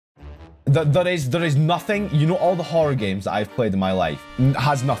There is nothing. You know, all the horror games that I've played in my life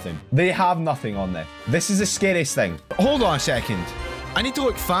has nothing. They have nothing on this. This is the scariest thing. Hold on a second. I need to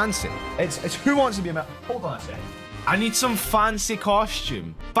look fancy. It's Who Wants to Be a Millionaire? Hold on a second. I need some fancy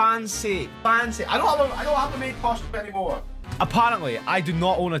costume. Fancy. I don't have a maid costume anymore. Apparently, I do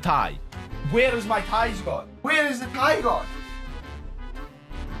not own a tie. Where is my ties gone? Where is the tie gone?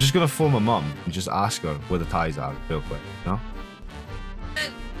 I'm just gonna phone my mum and just ask her where the ties are real quick, you know?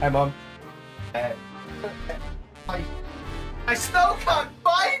 Hey, mum. I still can't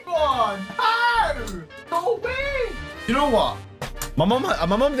find one! How? No way! You know what? My mum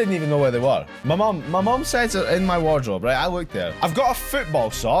didn't even know where they were. My mum said it in my wardrobe, right? I looked there. I've got a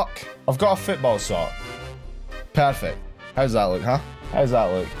football sock. Perfect. How's that look, huh? How's that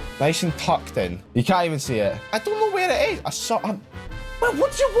look? Nice and tucked in. You can't even see it. I don't know where it is. Well,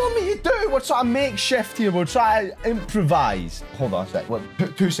 what do you want me to do? We're trying to makeshift here. We're trying to improvise. Hold on a sec. Wait,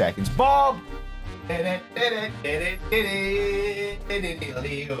 2 seconds. Bob!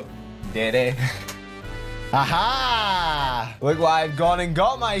 Aha! Look what I've gone and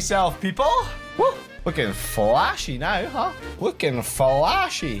got myself, people. Woo! Looking flashy now, huh? Looking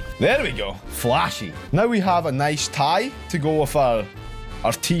flashy. There we go. Flashy. Now we have a nice tie to go with our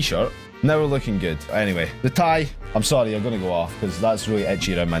t-shirt. Now we're looking good. Anyway, the tie, I'm sorry, I'm gonna go off because that's really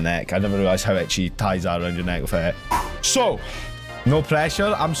itchy around my neck. I never realized how itchy ties are around your neck with it. So, no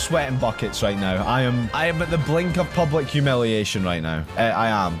pressure. I'm sweating buckets right now. I am at the blink of public humiliation right now. I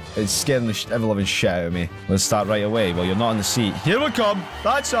am. It's scaring the ever-living shit out of me. Let's start right away. Well, you're not in the seat. Here we come.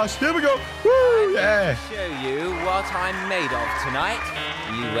 That's us. Here we go. Woo, yeah. Show you what I'm made of tonight.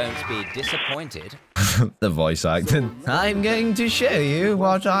 You won't be disappointed. The voice acting. I'm going to show you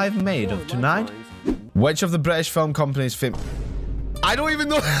what I've made of tonight. Which of the British film companies I don't even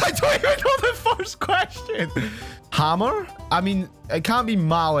know. I don't even know the first question. Hammer? I mean, it can't be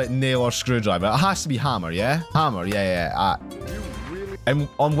mallet, nail, or screwdriver. It has to be hammer, yeah? Hammer, yeah. And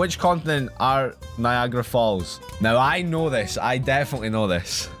on which continent are Niagara Falls? Now, I know this. I definitely know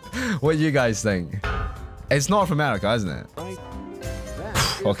this. What do you guys think? It's North America, isn't it?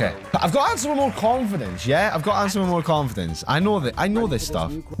 Okay. I've got to answer with more confidence, yeah? I've got to answer with more confidence. I know this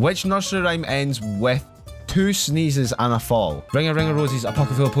stuff. Which nursery rhyme ends with 2 sneezes and a fall? Ring a roses, a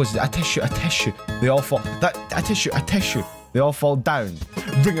pocket full of posies, a tissue. They all fall. A tissue. They all fall down.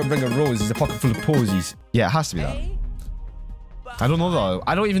 Ring a roses, a pocket full of posies. Yeah, it has to be that. I don't know though.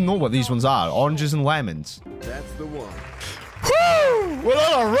 I don't even know what these ones are. Oranges and lemons. That's the one. Woo! We're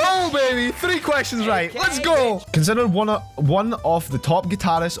on a roll, baby. 3 questions right. Let's go. Considered one of the top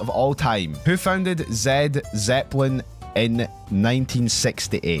guitarists of all time. Who founded Led Zeppelin in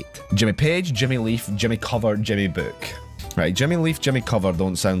 1968? Jimmy Page, Jimmy Leaf, Jimmy Cover, Jimmy Book. Right, Jimmy Leaf, Jimmy Cover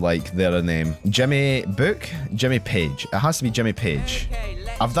don't sound like they're a name. Jimmy Book, Jimmy Page. It has to be Jimmy Page.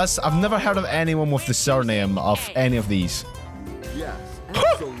 I've never heard of anyone with the surname of any of these. Yes,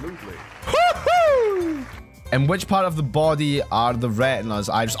 absolutely. In which part of the body are the retinas,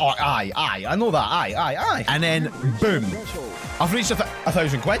 iris? Oh, eye. I know that. Eye. And then, boom. I've reached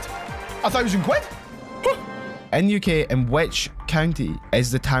 1,000 quid. 1,000 quid? In UK, in which county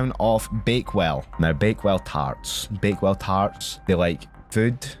is the town of Bakewell? Now, Bakewell tarts. They like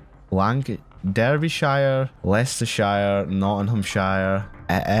food. Derbyshire, Leicestershire, Nottinghamshire,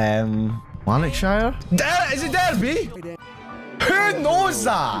 Lanarkshire? Is it Derby? Who knows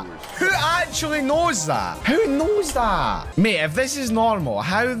that? Who actually knows that? Who knows that? Mate, if this is normal,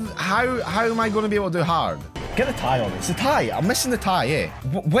 how am I going to be able to do hard? Get the tie on. It's the tie. I'm missing the tie, eh?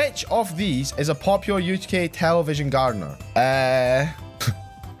 Which of these is a popular UK television gardener? A.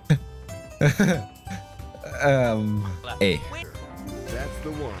 That's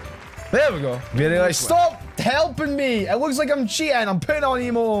the one. There we go. Really nice. Stop helping me. It looks like I'm cheating. I'm putting on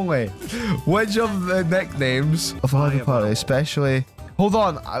emo only. Which of the nicknames of a live party, especially... Hold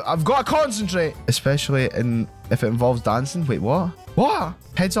on. I've got to concentrate. Especially if it involves dancing. Wait, what? What?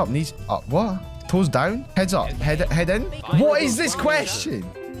 Heads up, knees up. What? Toes down? Heads up. Head in? What is this question?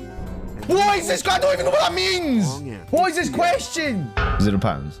 What is this? I don't even know what that means. What is this question?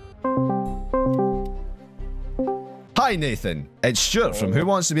 £0. Hi, Nathan. It's Stuart from Who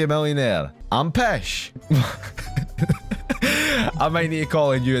Wants to Be a Millionaire. I'm Pish. I might need to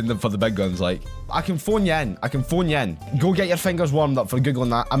call in you in for the big guns, like. I can phone you in. Go get your fingers warmed up for Googling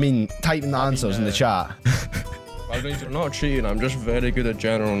that. I mean, typing the answers in the chat. I'm not cheating. I'm just very good at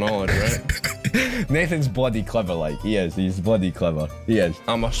general knowledge, right? Nathan's bloody clever, like. He is. He's bloody clever. He is.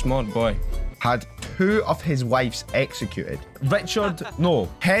 I'm a smart boy. Had 2 of his wives executed. Richard, no.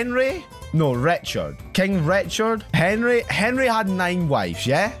 Henry, no, Richard. King Richard. Henry had 9 wives,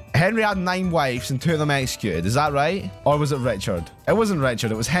 yeah? Henry had 9 wives and 2 of them executed. Is that right? Or was it Richard? It wasn't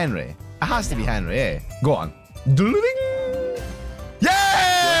Richard, it was Henry. It has to be Henry, eh? Go on.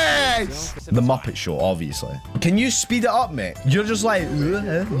 Yes! The Muppet Show, obviously. Can you speed it up, mate? You're just like,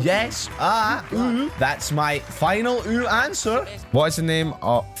 yes, That's my final answer. What is the name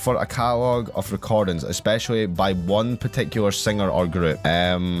for a catalogue of recordings, especially by one particular singer or group?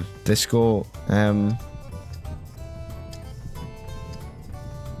 Disco,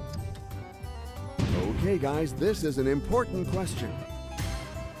 Okay, guys, this is an important question.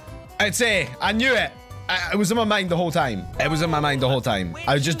 I'd say, I knew it. It was in my mind the whole time. It was in my mind the whole time.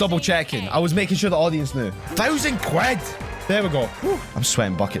 I was just double checking. I was making sure the audience knew. 1,000 quid. There we go. Whew. I'm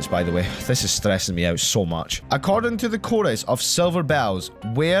sweating buckets, by the way. This is stressing me out so much. According to the chorus of Silver Bells,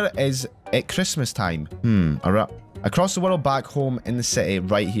 where is it Christmas time? Across the world, back home in the city,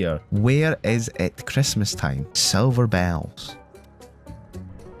 right here. Where is it Christmas time? Silver Bells.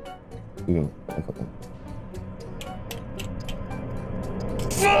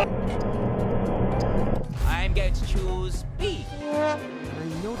 I'm going to choose B. I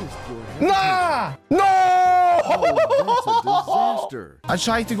noticed your Nah! No! Oh, that's a disaster. I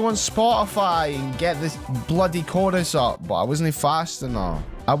tried to go on Spotify and get this bloody chorus up, but I wasn't fast enough.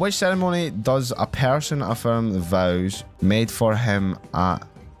 At which ceremony does a person affirm the vows made for him at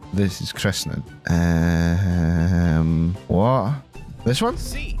this christening? What? This one?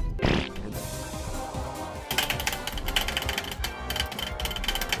 C.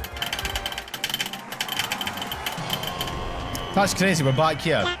 That's crazy, we're back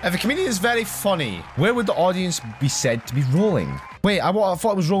here. If a comedian is very funny, where would the audience be said to be rolling? Wait, I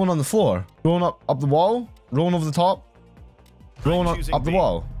thought it was rolling on the floor. Rolling up the wall? Rolling over the top? Rolling up the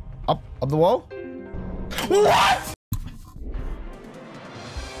wall? Up the wall? What?!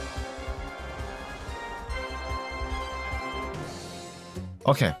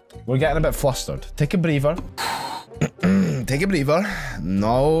 Okay, we're getting a bit flustered. Take a breather. Take a breather.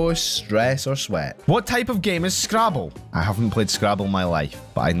 No stress or sweat. What type of game is Scrabble? I haven't played Scrabble in my life,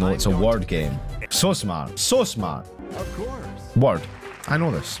 but I know it's a word game. So smart. So smart. Of course. Word. I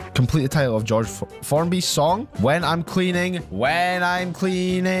know this. Complete the title of George Formby's song. When I'm cleaning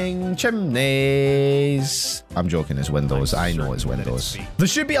chimneys. I'm joking, it's Windows. I know it's Windows. There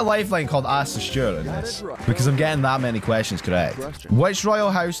should be a lifeline called Ask the Steward in this, because I'm getting that many questions correct. Which royal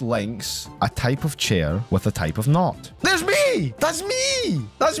house links a type of chair with a type of knot? There's me! That's me!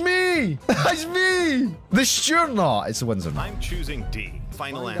 That's me! That's me! The Stewart knot. It's the Windsor knot. I'm choosing D.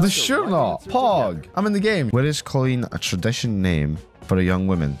 Final answer. The Stewart knot. Pog. I'm in the game. Where is Colleen a tradition name for a young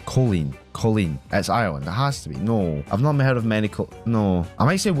woman? Colleen. It's Ireland. It has to be. No. I've not heard of many No. I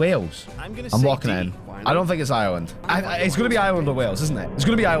might say Wales. I'm locking it in. I don't think it's Ireland. It's going to be Ireland or Wales, isn't it? It's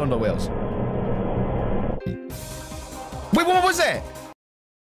going to be Ireland or Wales. Wait, what was it?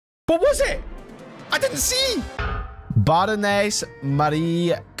 What was it? I didn't see. Baroness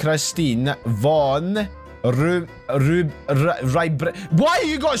Marie Christine von Why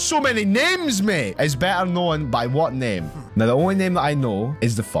you got so many names, mate? Is better known by what name? Now, the only name that I know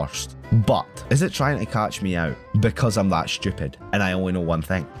is the first. But is it trying to catch me out because I'm that stupid and I only know one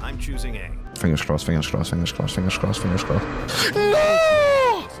thing? I'm choosing A. Fingers crossed, fingers crossed, fingers crossed, fingers crossed, fingers crossed.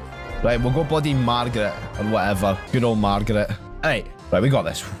 No! Right, we'll go bloody Margaret or whatever. Good old Margaret. Alright, right, we got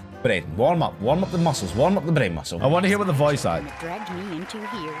this. Brain, warm up the muscles, warm up the brain muscle. I want to hear what the voice act. Dragged me into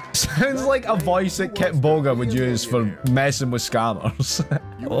here. Sounds like a voice that Kit Boga would use for messing with scammers.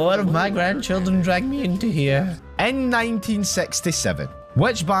 One of my grandchildren dragged me into here. In 1967,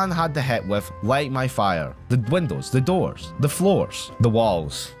 which band had the hit with Light My Fire? The windows, the doors, the floors, the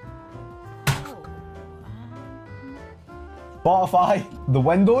walls. Spotify. The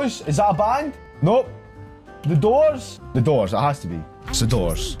Windows? Is that a band? Nope. The Doors? The Doors, it has to be. It's the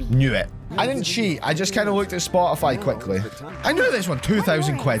Doors. Knew it. I didn't cheat. I just kind of looked at Spotify quickly. I knew this one.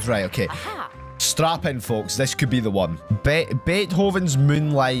 2,000 quid. Right, okay. Strap in, folks. This could be the one. Beethoven's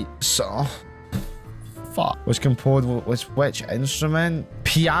Moonlight. Fuck. Was composed with which instrument?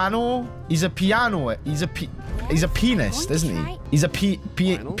 Piano? He's a piano. He's a pianist, isn't he? He's a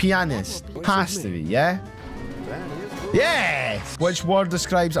pianist. Has to be, yeah? Yes! Which word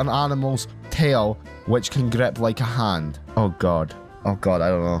describes an animal's tail which can grip like a hand? Oh god. Oh god, I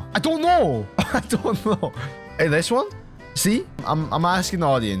don't know. I don't know! I don't know. Hey, this one? See? I'm asking the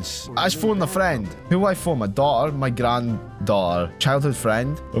audience. I just phoned a friend. Who will I phone? My daughter? My granddaughter? Childhood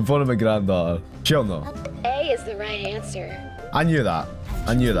friend? I'm phoning my granddaughter. She'll know. A is the right answer. I knew that.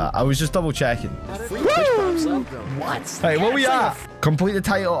 I knew that. I was just double checking. What? Hey, what we at? Complete the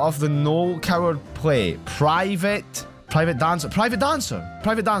title of the No Coward play. Private dancer. Private dancer.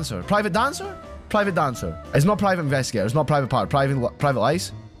 Private dancer. Private dancer. Private dancer. It's not private investigator. It's not private part. Private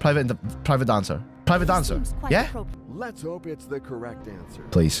lice. Private dancer. Private dancer. Yeah? Let's hope it's the correct answer.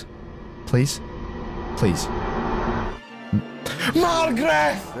 Please. Please. Please.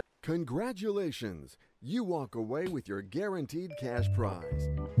 Margaret! Congratulations. You walk away with your guaranteed cash prize.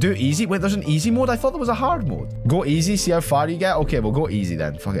 Do easy. Wait, there's an easy mode? I thought there was a hard mode. Go easy, see how far you get. Okay, we'll go easy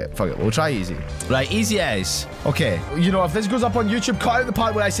then. Fuck it. Fuck it. We'll try easy. Right, easy as. Okay. You know, if this goes up on YouTube, cut out the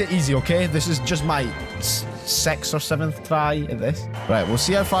part where I say easy, okay? This is just my 6th or 7th try at this. Right, we'll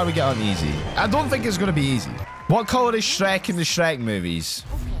see how far we get on easy. I don't think it's going to be easy. What color is Shrek in the Shrek movies?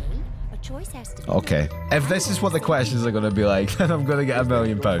 Okay. If this is what the questions are going to be like, then I'm going to get £1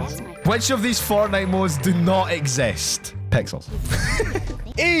 million. Which of these Fortnite modes do not exist? Pixels.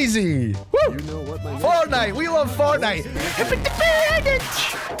 Easy. Woo! You know what my Fortnite. We love Fortnite.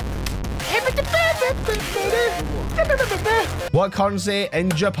 What currency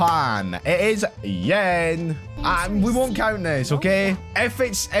in Japan? It is yen. And we won't count this, okay? If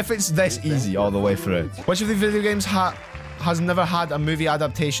it's this easy all the way through. Which of the video games has never had a movie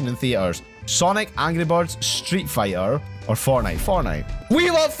adaptation in theaters? Sonic, Angry Birds, Street Fighter, or Fortnite? Fortnite.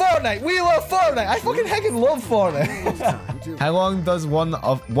 We love Fortnite! We love Fortnite! I fucking heckin' love Fortnite! How long does one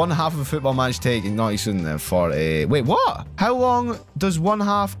half of a football match take in not excluding for a... Wait, what? How long does one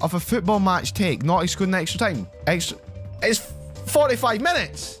half of a football match take, not excluding extra time? It's 45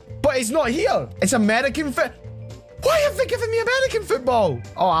 minutes! But it's not here! It's American Why have they given me American football?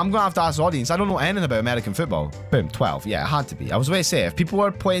 Oh, I'm gonna have to ask the audience. I don't know anything about American football. Boom, 12. Yeah, it had to be. I was going to say, if people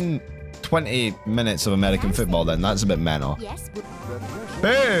were playing 20 minutes of American football, then that's a bit mental. Yes.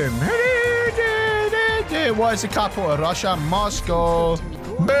 Boom! What is the capital of Russia? Moscow.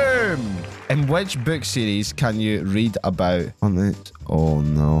 Boom! In which book series can you read about on it? Oh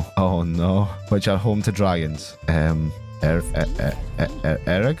no. Oh no. Which are home to dragons? Eragon?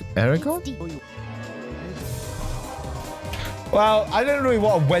 Well, I didn't really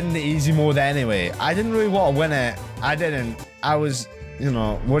want to win the easy mode anyway. I didn't really want to win it. I didn't. I was, you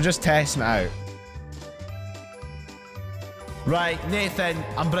know, we're just testing it out. Right, Nathan,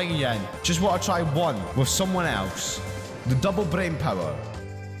 I'm bringing you in. Just want to try one with someone else. The double brain power.